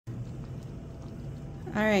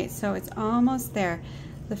All right, so it's almost there.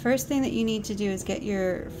 The first thing that you need to do is get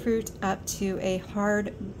your fruit up to a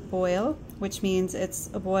hard boil, which means it's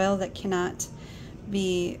a boil that cannot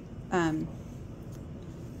be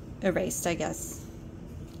erased, I guess.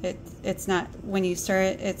 It's not, when you stir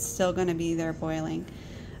it, it's still going to be there boiling.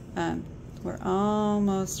 We're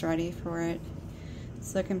almost ready for it.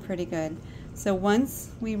 It's looking pretty good. So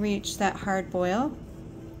once we reach that hard boil,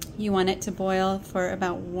 you want it to boil for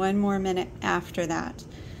about 1 more minute after that.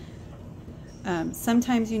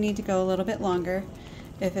 Sometimes you need to go a little bit longer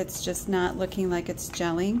if it's just not looking like it's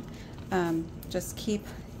gelling. Just keep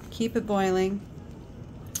it boiling.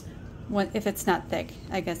 If it's not thick,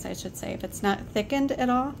 I guess I should say. If it's not thickened at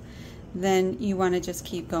all, then you want to just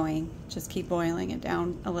keep going. Just keep boiling it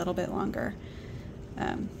down a little bit longer.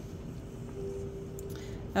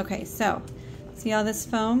 Okay, so see all this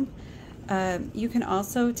foam? You can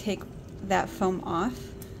also take that foam off.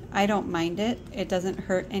 I don't mind it. It doesn't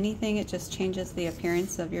hurt anything. It just changes the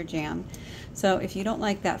appearance of your jam. So if you don't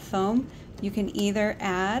like that foam, you can either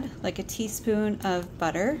add like a teaspoon of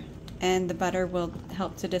butter, and the butter will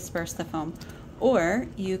help to disperse the foam. Or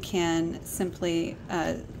you can simply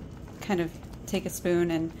kind of take a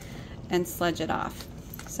spoon and sludge it off.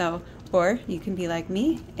 So, or you can be like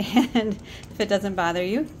me, and if it doesn't bother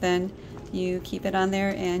you, then you keep it on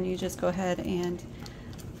there and you just go ahead and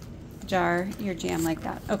jar your jam like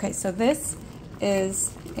that. Okay, so this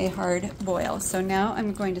is a hard boil. So now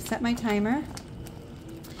I'm going to set my timer,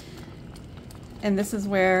 and this is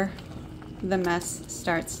where the mess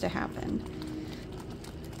starts to happen.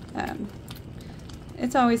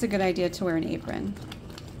 It's always a good idea to wear an apron.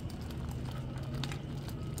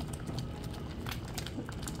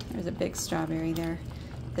 There's a big strawberry there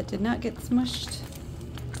that did not get smushed.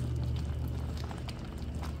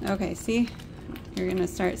 Okay, see? You're gonna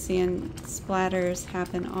start seeing splatters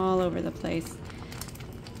happen all over the place.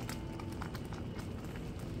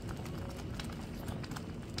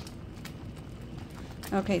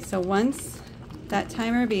 Okay, so once that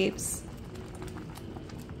timer beeps,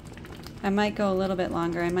 I might go a little bit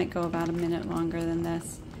longer. I might go about a minute longer than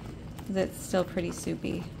this, because it's still pretty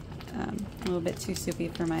soupy. A little bit too soupy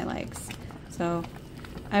for my likes. So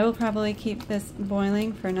I will probably keep this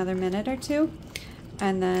boiling for another minute or two,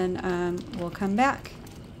 and then we'll come back.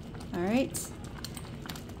 All right.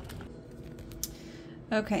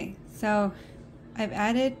 Okay, so I've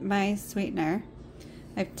added my sweetener.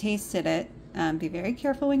 I've tasted it. Be very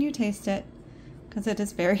careful when you taste it, because it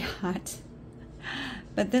is very hot.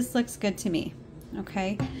 But this looks good to me.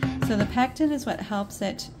 Okay, so the pectin is what helps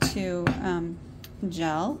it to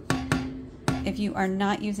gel. If you are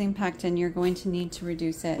not using pectin, you're going to need to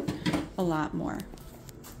reduce it a lot more.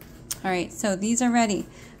 All right, so these are ready.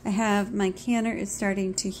 I have my canner is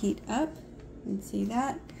starting to heat up. You can see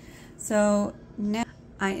that. So now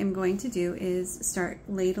I am going to do is start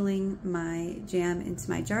ladling my jam into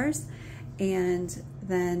my jars, and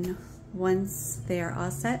then once they are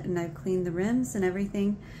all set and I've cleaned the rims and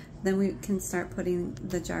everything, then we can start putting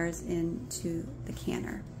the jars into the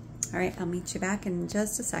canner. All right, I'll meet you back in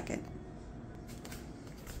just a second.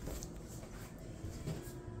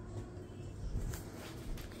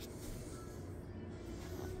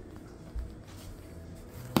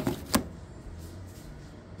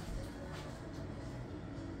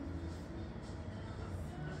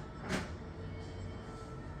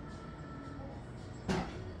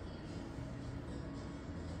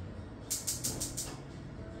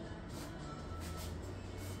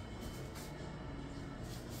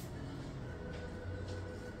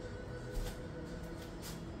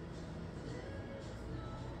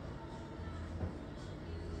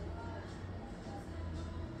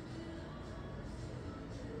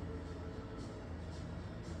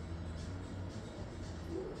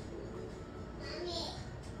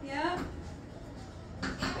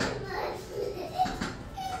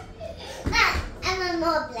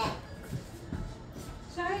 More black.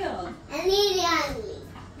 Child. I need only.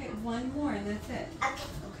 Okay, one more and that's it.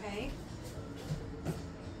 Okay.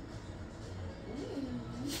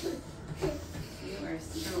 Okay? You are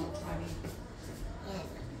so funny.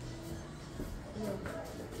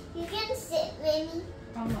 You can sit with me.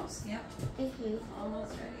 Almost, yep. Mm-hmm.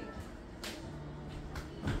 Almost ready.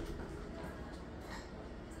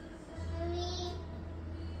 Mommy.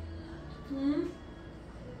 Hmm?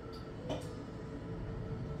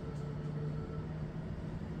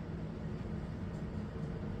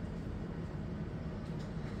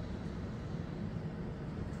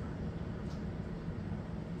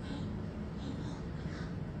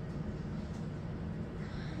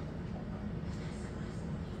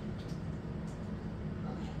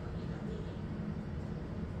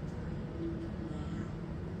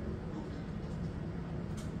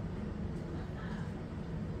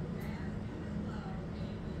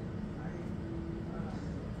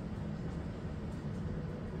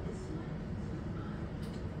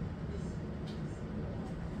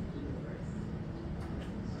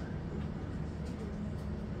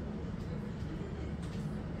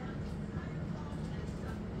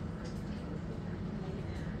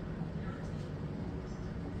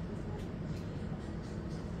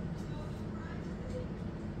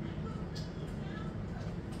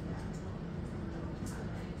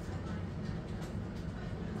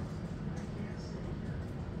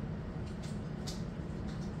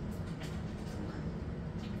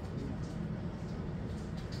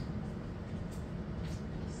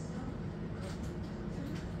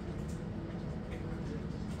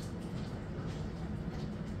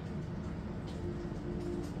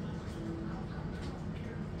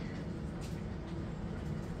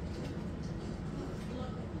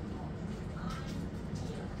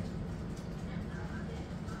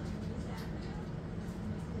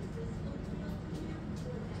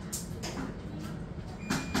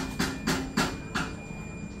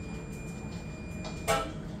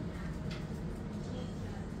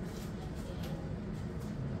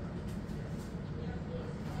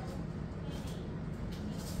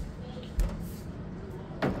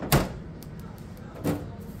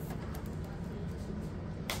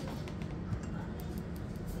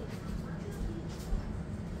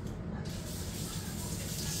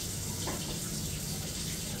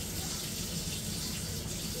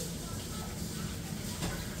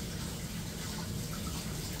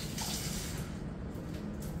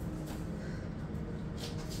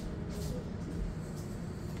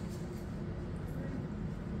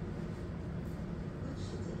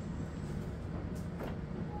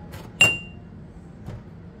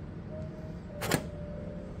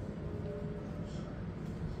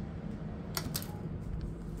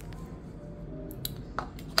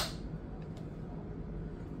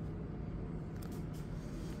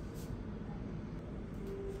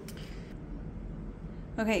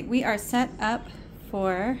 Okay, we are set up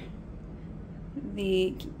for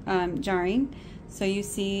the jarring. So you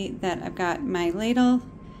see that I've got my ladle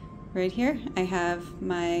right here. I have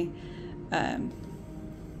my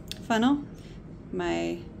funnel,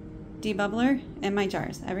 my debubbler, and my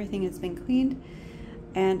jars. Everything has been cleaned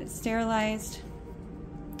and sterilized.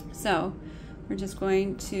 So we're just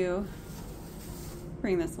going to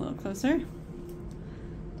bring this a little closer.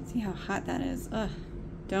 See how hot that is. Ugh.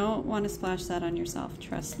 Don't want to splash that on yourself,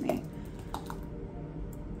 trust me.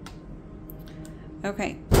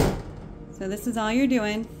 Okay, so this is all you're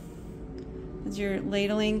doing, is you're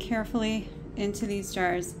ladling carefully into these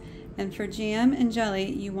jars. And for jam and jelly,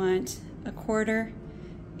 you want a 1/4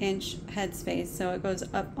 inch headspace, so it goes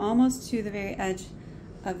up almost to the very edge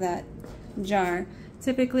of that jar.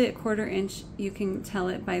 Typically at 1/4 inch, you can tell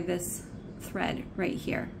it by this thread right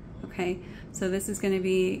here, okay? So this is gonna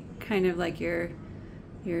be kind of like your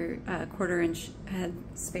 1/4 inch head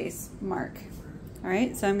space mark. All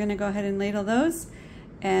right, so I'm gonna go ahead and ladle those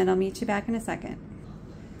and I'll meet you back in a second.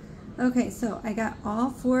 Okay, so I got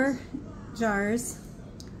all 4 jars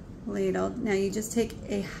ladled. Now you just take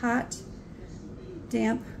a hot,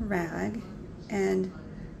 damp rag and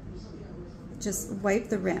just wipe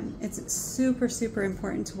the rim. It's super, super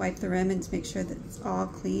important to wipe the rim and to make sure that it's all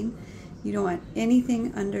clean. You don't want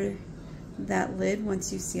anything under that lid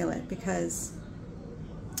once you seal it because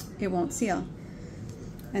it won't seal.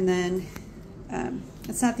 And then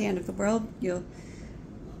it's not the end of the world. You'll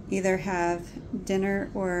either have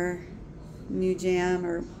dinner or new jam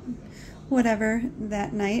or whatever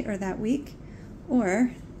that night or that week,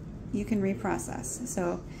 or you can reprocess.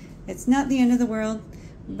 So it's not the end of the world,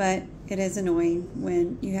 but it is annoying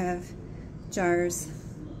when you have jars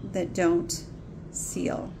that don't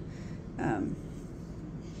seal.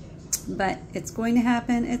 But it's going to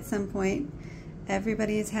happen at some point.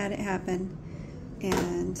 Everybody has had it happen,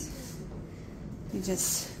 and you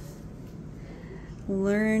just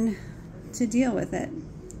learn to deal with it.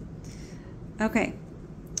 Okay,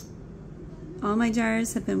 all my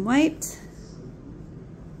jars have been wiped.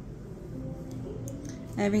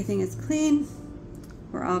 Everything is clean.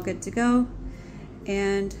 We're all good to go.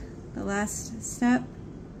 And the last step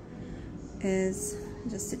is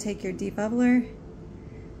just to take your debubbler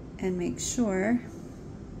and make sure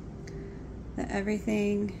that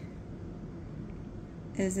everything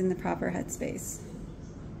is in the proper headspace.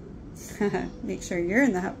 Make sure you're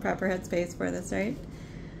in the proper headspace for this, right?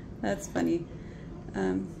 That's funny.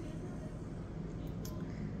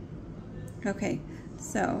 Okay,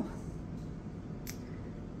 so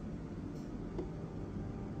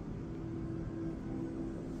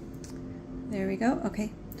there we go.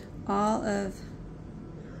 Okay, all of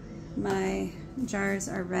my jars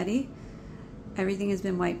are ready. Everything has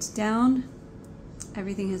been wiped down.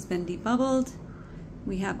 Everything has been debubbled.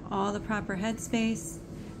 We have all the proper headspace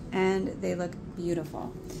and they look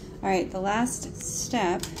beautiful. All right, the last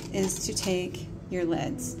step is to take your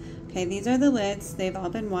lids. Okay, these are the lids. They've all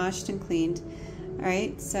been washed and cleaned. All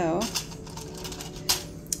right, so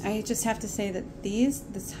I just have to say that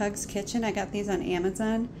this Hug's Kitchen, I got these on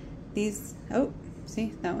Amazon. These, oh,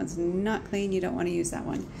 see, that one's not clean. You don't want to use that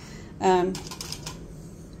one.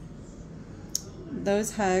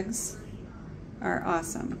 Those Hugs are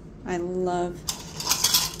awesome. I love,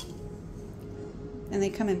 and they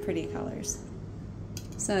come in pretty colors,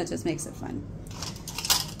 so it just makes it fun.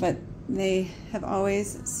 But they have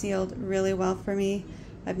always sealed really well for me.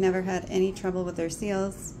 I've never had any trouble with their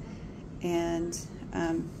seals, and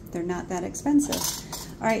they're not that expensive.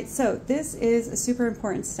 All right, so this is a super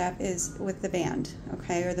important step, is with the band,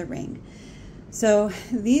 okay, or the ring. So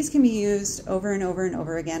these can be used over and over and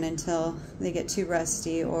over again until they get too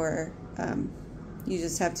rusty, or you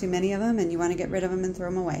just have too many of them and you want to get rid of them and throw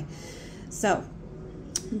them away. So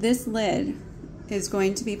this lid is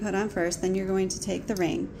going to be put on first. Then you're going to take the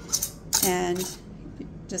ring and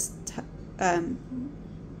just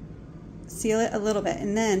seal it a little bit.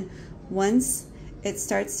 And then once it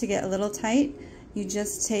starts to get a little tight, you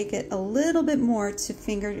just take it a little bit more to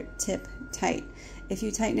fingertip tight. If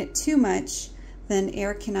you tighten it too much, then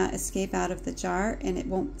air cannot escape out of the jar and it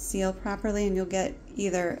won't seal properly, and you'll get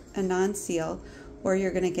either a non-seal or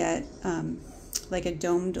you're going to get like a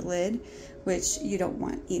domed lid, which you don't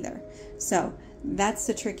want either. So that's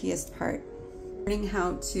the trickiest part, learning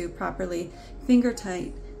how to properly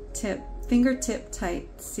fingertip tight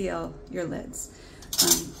seal your lids.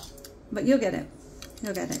 But you'll get it.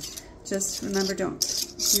 You'll get it. Just remember, don't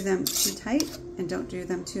do them too tight and don't do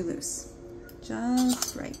them too loose.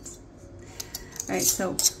 Just right. All right,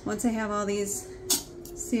 so once I have all these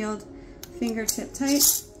sealed fingertip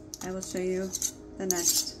tight, I will show you the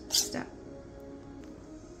next step.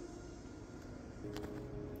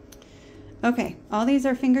 Okay, all these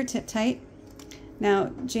are fingertip tight.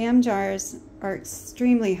 Now, jam jars are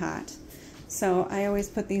extremely hot, so I always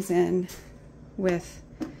put these in with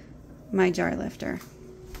my jar lifter.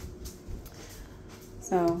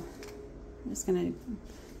 So I'm just gonna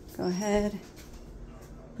go ahead,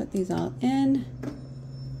 put these all in.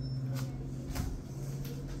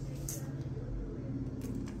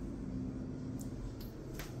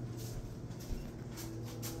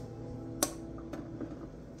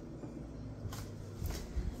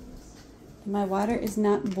 My water is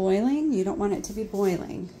not boiling. You don't want it to be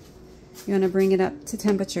boiling. You want to bring it up to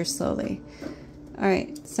temperature slowly. All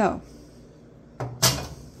right, so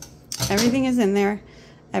everything is in there.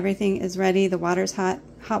 Everything is ready. The water's hot.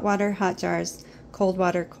 Hot water, hot jars. Cold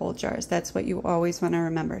water, cold jars. That's what you always want to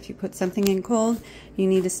remember. If you put something in cold, you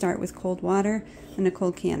need to start with cold water and a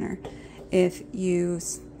cold canner. If you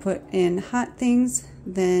put in hot things,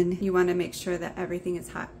 then you want to make sure that everything is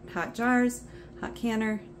hot. Hot jars, hot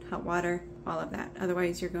canner, hot water, all of that.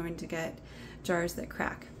 Otherwise, you're going to get jars that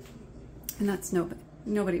crack. And that's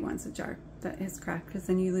nobody wants a jar that is cracked, because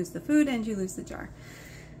then you lose the food and you lose the jar.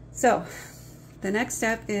 So the next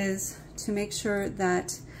step is to make sure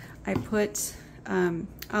that I put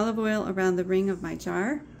olive oil around the ring of my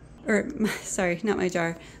jar, or sorry, not my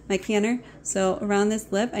jar, my canner. So around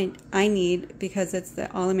this lip, I need, because it's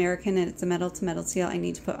the All-American and it's a metal to metal seal, I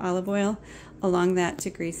need to put olive oil along that to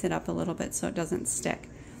grease it up a little bit so it doesn't stick.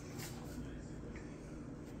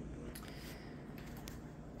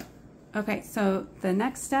 Okay, so the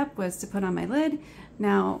next step was to put on my lid.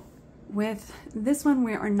 Now, with this one,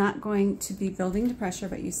 we are not going to be building to pressure,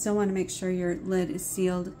 but you still want to make sure your lid is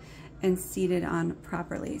sealed and seated on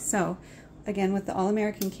properly. So, again, with the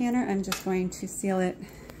All-American canner, I'm just going to seal it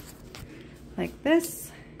like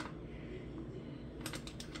this.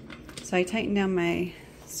 So I tighten down my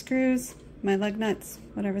screws, my lug nuts,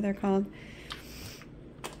 whatever they're called.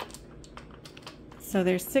 So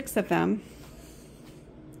there's 6 of them.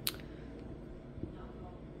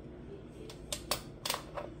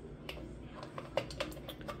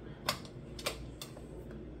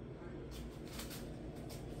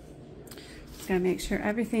 Gotta make sure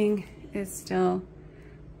everything is still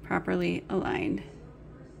properly aligned.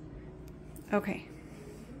 Okay,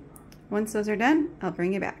 once those are done, I'll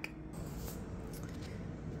bring you back.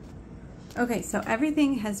 Okay, so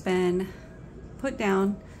everything has been put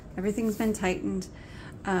down, everything's been tightened.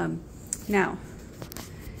 Now,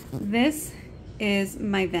 this is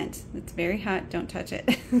my vent. It's very hot, don't touch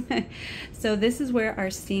it. So this is where our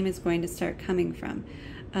steam is going to start coming from.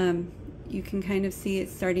 You can kind of see it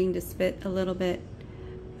starting to spit a little bit.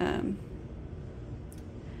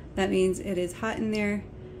 That means it is hot in there.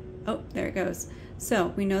 Oh, there it goes. So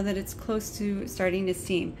we know that it's close to starting to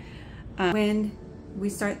steam. When we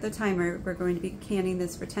start the timer, we're going to be canning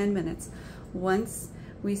this for 10 minutes. Once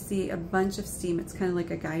we see a bunch of steam, it's kind of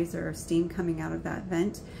like a geyser of steam coming out of that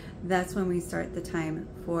vent, that's when we start the time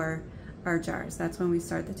for our jars. That's when we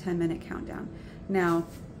start the 10-minute countdown. Now,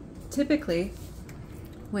 typically,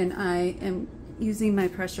 when I am using my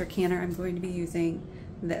pressure canner, I'm going to be using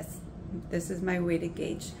this. This is my weighted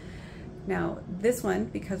gauge. Now, this one,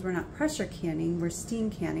 because we're not pressure canning, we're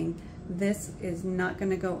steam canning, this is not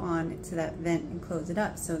going to go on to that vent and close it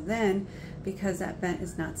up. So then, because that vent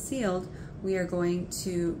is not sealed, we are going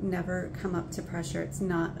to never come up to pressure. It's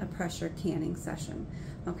not a pressure canning session.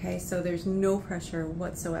 Okay, so there's no pressure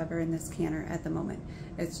whatsoever in this canner at the moment.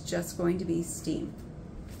 It's just going to be steam.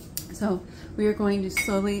 So we are going to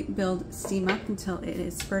slowly build steam up until it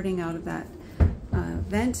is spurting out of that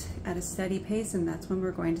vent at a steady pace, and that's when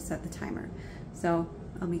we're going to set the timer. So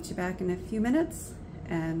I'll meet you back in a few minutes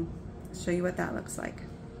and show you what that looks like.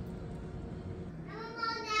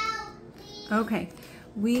 Okay,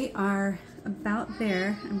 we are about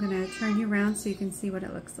there. I'm gonna turn you around so you can see what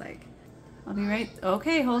it looks like. I'll be right,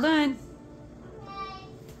 okay, hold on.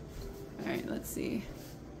 All right, let's see.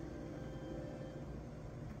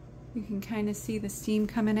 You can kind of see the steam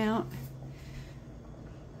coming out.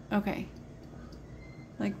 Okay,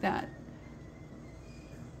 like that.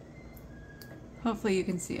 Hopefully you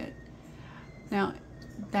can see it. Now,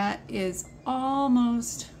 that is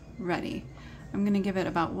almost ready. I'm gonna give it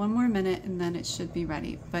about 1 more minute and then it should be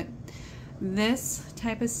ready. But this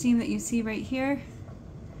type of steam that you see right here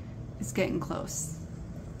is getting close.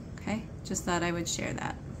 Okay, just thought I would share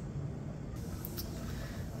that.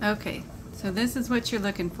 Okay, so this is what you're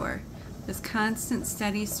looking for. This constant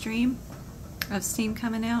steady stream of steam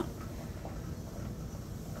coming out.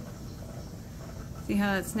 See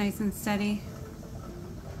how it's nice and steady?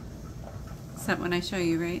 Except when I show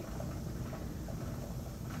you, right?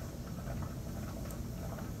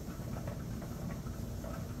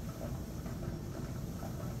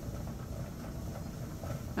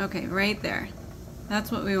 Okay, right there.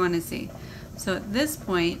 That's what we want to see. So at this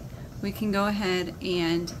point, we can go ahead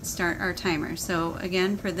and start our timer. So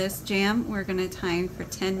again, for this jam, we're going to time for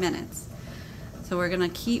 10 minutes. So we're going to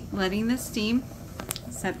keep letting this steam.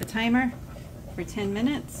 Set the timer for 10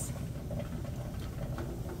 minutes.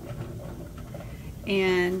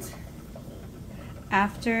 And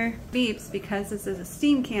after beeps, because this is a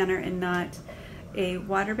steam canner and not a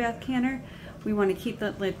water bath canner, we want to keep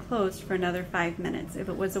the lid closed for another 5 minutes. If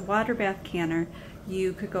it was a water bath canner,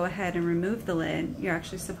 you could go ahead and remove the lid. You're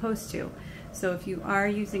actually supposed to. So if you are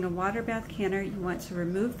using a water bath canner, you want to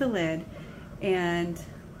remove the lid and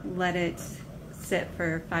let it sit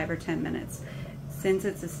for 5 or 10 minutes. Since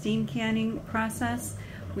it's a steam canning process,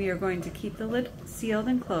 we are going to keep the lid sealed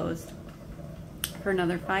and closed for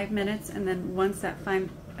another 5 minutes, and then once that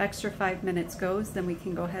extra 5 minutes goes, then we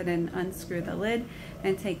can go ahead and unscrew the lid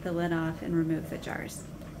and take the lid off and remove the jars.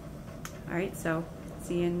 All right, so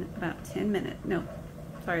see you in about 10 minutes. No,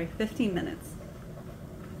 sorry, 15 minutes.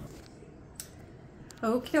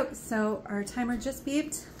 Okay, so our timer just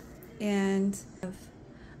beeped and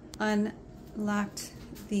I've unlocked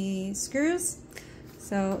the screws.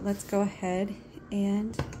 So let's go ahead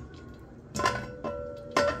and,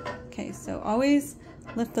 okay, so always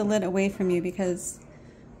lift the lid away from you because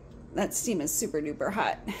that steam is super duper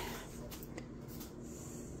hot.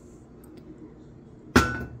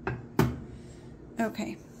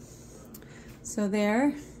 Okay, so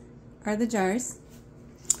there are the jars.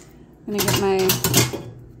 I'm gonna get my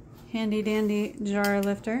handy dandy jar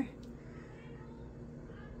lifter.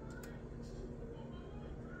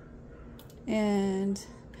 And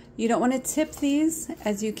you don't want to tip these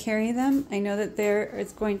as you carry them. I know that there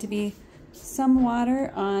is going to be some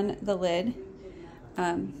water on the lid,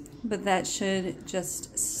 but that should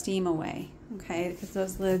just steam away, okay? Because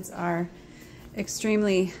those lids are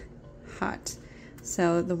extremely hot,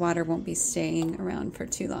 so the water won't be staying around for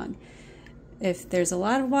too long. If there's a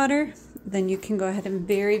lot of water, then you can go ahead and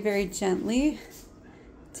very, very gently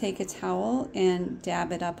take a towel and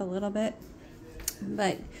dab it up a little bit,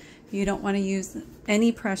 but you don't want to use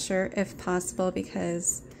any pressure if possible,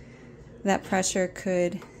 because that pressure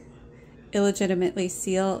could illegitimately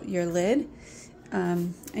seal your lid,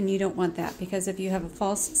 and you don't want that, because if you have a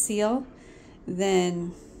false seal,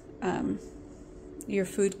 then your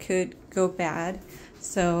food could go bad.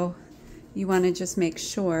 So you want to just make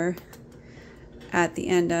sure at the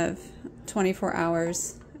end of 24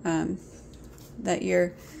 hours that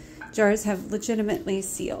your jars have legitimately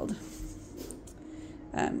sealed.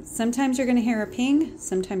 Sometimes you're going to hear a ping,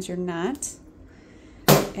 sometimes you're not,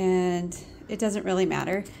 and it doesn't really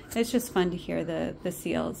matter. It's just fun to hear the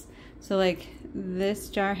seals. So like this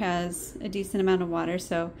jar has a decent amount of water,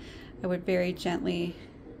 so I would very gently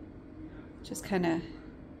just kind of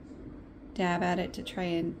dab at it to try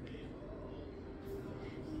and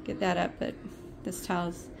get that up, but this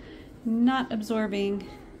towel's not absorbing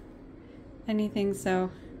anything, so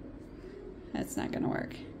that's not going to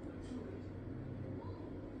work.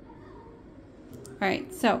 All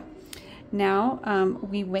right, so now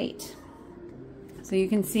we wait. So you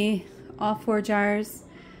can see all 4 jars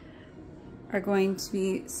are going to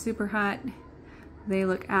be super hot. They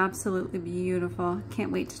look absolutely beautiful.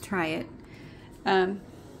 Can't wait to try it.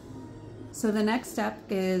 So the next step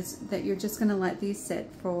is that you're just gonna let these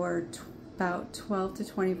sit for about 12 to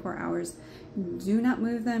 24 hours. Do not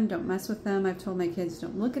move them, don't mess with them. I've told my kids,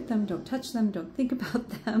 don't look at them, don't touch them, don't think about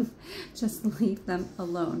them. Just leave them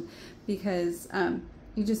alone, because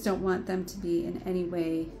you just don't want them to be in any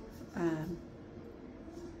way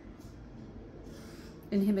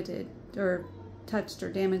inhibited or touched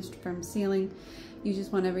or damaged from sealing. You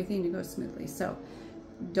just want everything to go smoothly. So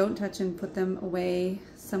don't touch and put them away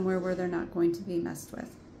somewhere where they're not going to be messed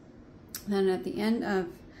with. Then at the end of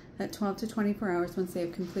that 12 to 24 hours, once they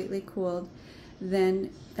have completely cooled,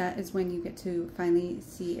 then that is when you get to finally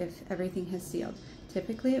see if everything has sealed.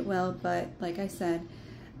 Typically it will, but like I said,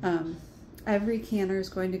 every canner is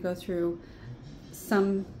going to go through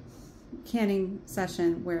some canning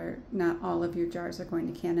session where not all of your jars are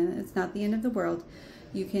going to can, and it's not the end of the world.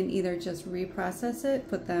 You can either just reprocess it,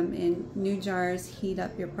 put them in new jars, heat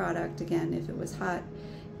up your product again if it was hot,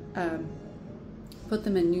 put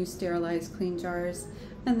them in new sterilized clean jars,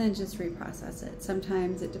 and then just reprocess it.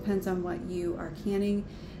 Sometimes it depends on what you are canning.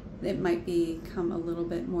 It might become a little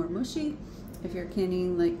bit more mushy. If you're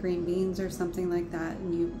canning like green beans or something like that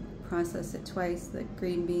and you process it twice, the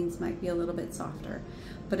green beans might be a little bit softer,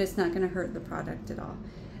 but it's not going to hurt the product at all.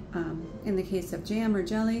 In the case of jam or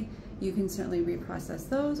jelly, you can certainly reprocess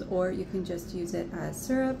those, or you can just use it as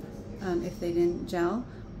syrup if they didn't gel,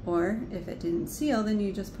 or if it didn't seal, then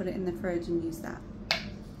you just put it in the fridge and use that.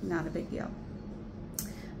 Not a big deal.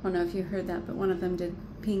 I don't know if you heard that, but one of them did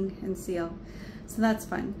ping and seal, so that's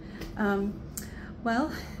fun.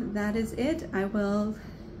 Well, that is it. I will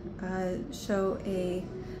show a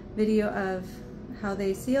video of how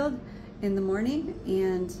they sealed in the morning,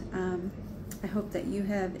 and I hope that you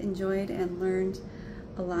have enjoyed and learned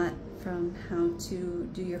a lot from how to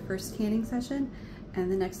do your first canning session.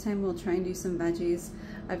 And the next time we'll try and do some veggies.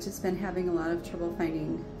 I've just been having a lot of trouble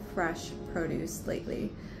finding fresh produce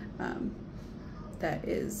lately that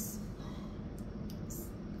is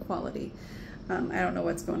quality. I don't know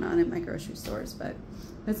what's going on in my grocery stores, but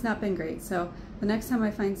it's not been great. So the next time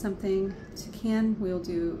I find something to can, we'll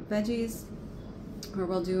do veggies, or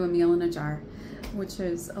we'll do a meal in a jar, which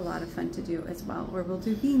is a lot of fun to do as well. Or we'll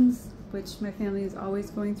do beans, which my family is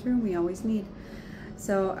always going through and we always need.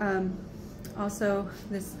 So also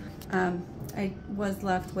this, I was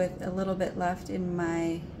left with a little bit left in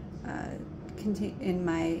my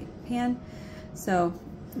pan. So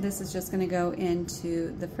this is just going to go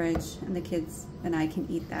into the fridge, and the kids and I can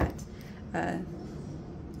eat that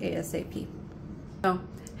ASAP. So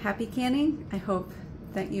happy canning. I hope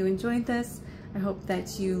that you enjoyed this. I hope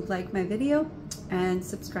that you like my video and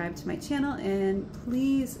subscribe to my channel, and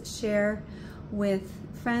please share with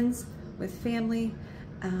friends, with family.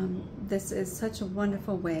 This is such a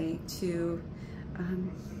wonderful way to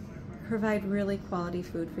provide really quality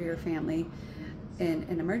food for your family in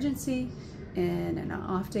an emergency, in an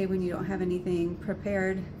off day when you don't have anything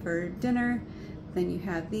prepared for dinner. Then you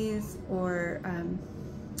have these, or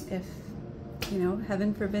if, you know,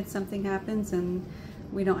 heaven forbid something happens and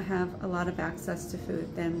we don't have a lot of access to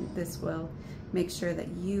food, then this will make sure that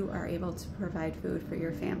you are able to provide food for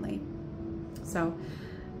your family. So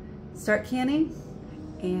start canning,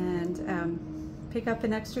 and pick up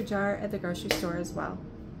an extra jar at the grocery store as well,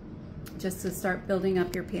 just to start building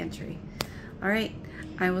up your pantry. All right,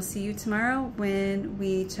 I will see you tomorrow when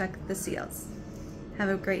we check the seals. Have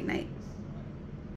a great night.